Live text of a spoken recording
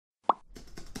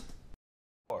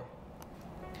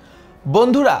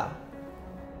বন্ধুরা,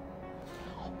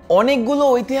 অনেকগুলো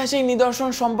ঐতিহাসিক নিদর্শন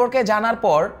সম্পর্কে জানার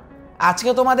পর আজকে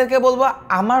তোমাদেরকে বলবো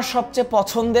আমার সবচেয়ে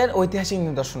পছন্দের ঐতিহাসিক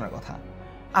নিদর্শনের কথা।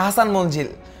 আহসান মঞ্জিল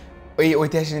ওই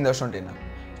ঐতিহাসিক নিদর্শনটি না।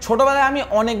 ছোটবেলায় আমি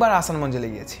অনেকবার আহসান মঞ্জিলে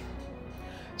গিয়েছি।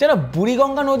 যেন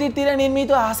বুড়িগঙ্গা নদীর তীরে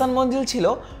নির্মিত আহসান মঞ্জিল ছিল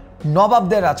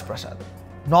নবাবদের রাজপ্রাসাদ।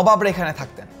 নবাবরা এখানে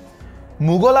থাকতেন।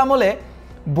 মুঘল আমলে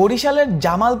বরিশালের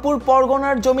জামালপুর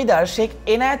পরগনার জমিদার শেখ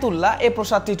এনায়েতুল্লাহ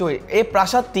এই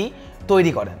প্রাসাদটি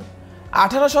তৈরি করেন।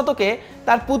 18 শতকে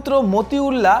তার পুত্র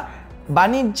মতিউল্লাহ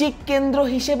বাণিজ্যিক কেন্দ্র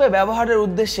হিসেবে ব্যবহারের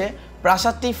উদ্দেশ্যে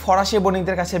প্রাসাদটি ফরাসি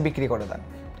বণিকদের কাছে বিক্রি করে দেন।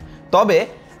 তবে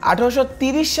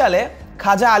 1830 সালে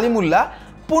খাজা আলিমুল্লাহ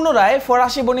পুনরায়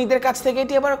ফরাসি বণিকদের কাছ থেকে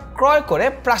এটি আবার ক্রয় করে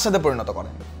প্রাসাদে পরিণত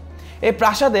করেন। এই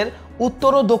প্রাসাদের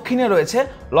উত্তর ও দক্ষিণে রয়েছে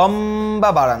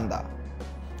লম্বা বারান্দা।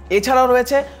 এছাড়াও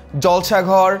রয়েছে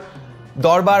জলসাঘর,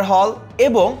 দরবার হল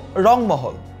এবং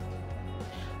রংমহল।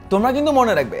 তোমরা কিন্তু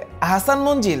মনে রাখবে, আহসান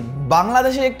মঞ্জিল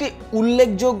বাংলাদেশের একটি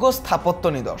উল্লেখযোগ্য স্থাপত্য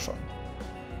নিদর্শন।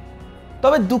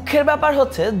 তবে দুঃখের ব্যাপার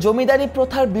হচ্ছে, জমিদারি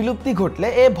প্রথার বিলুপ্তি ঘটলে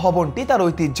এ ভবনটি তার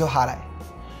ঐতিহ্য হারায়।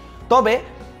 তবে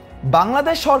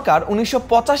বাংলাদেশ সরকার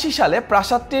 1985 সালে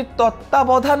প্রাসাদটির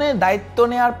তত্ত্বাবধানের দায়িত্ব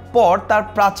নেওয়ার পর তার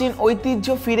প্রাচীন ঐতিহ্য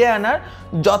ফিরে আনার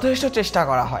যথেষ্ট চেষ্টা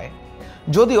করা হয়।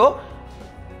 যদিও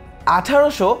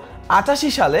 1888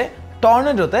 সালে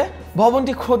টর্নেডোতে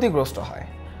ভবনটি ক্ষতিগ্রস্ত হয়,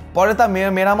 পরে তা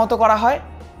মেরামত করা হয়।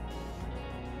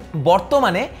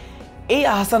 বর্তমানে এই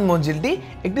আহসান মঞ্জিলটি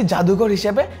একটি জাদুঘর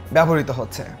হিসেবে ব্যবহৃত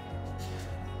হচ্ছে।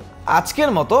 আজকের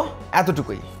মতো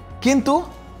এতটুকুই, কিন্তু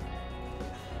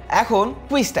এখন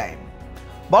কুইজ টাইম।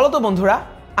 বলো তো বন্ধুরা,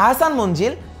 আহসান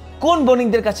মঞ্জিল কোন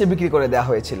বণিকদের কাছে বিক্রি করে দেওয়া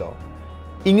হয়েছিল?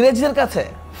 ইংরেজদের কাছে,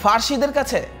 ফার্সিদের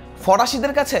কাছে,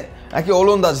 ফরাসিদের কাছে, নাকি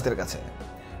ওলন্দাজদের কাছে?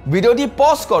 ভিডিওটি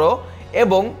পজ করো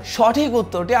এবং সঠিক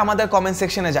উত্তরটি আমাদের কমেন্ট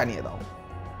সেকশনে জানিয়ে দাও।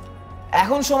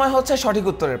 এখন সময় হচ্ছে সঠিক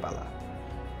উত্তরের পালা।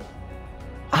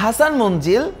 আহসান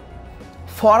মঞ্জিল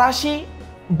ফরাসি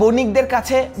বণিকদের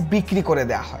কাছে বিক্রি করে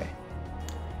দেওয়া হয়।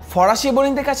 ফরাসি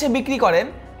বণিকদের কাছে বিক্রি করেন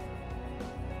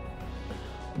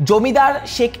জমিদার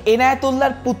শেখ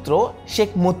এনায়েতুল্লাহর পুত্র শেখ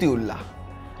মতিউল্লাহ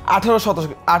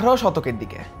 18 শতকের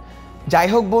দিকে। যাই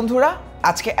হোক বন্ধুরা,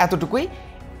 আজকে এতটুকুই।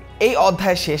 এই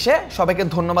অধ্যায়ের শেষে সবাইকে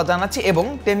ধন্যবাদ জানাচ্ছি এবং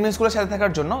 10 মিনিট স্কুলের সাথে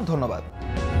থাকার জন্য ধন্যবাদ।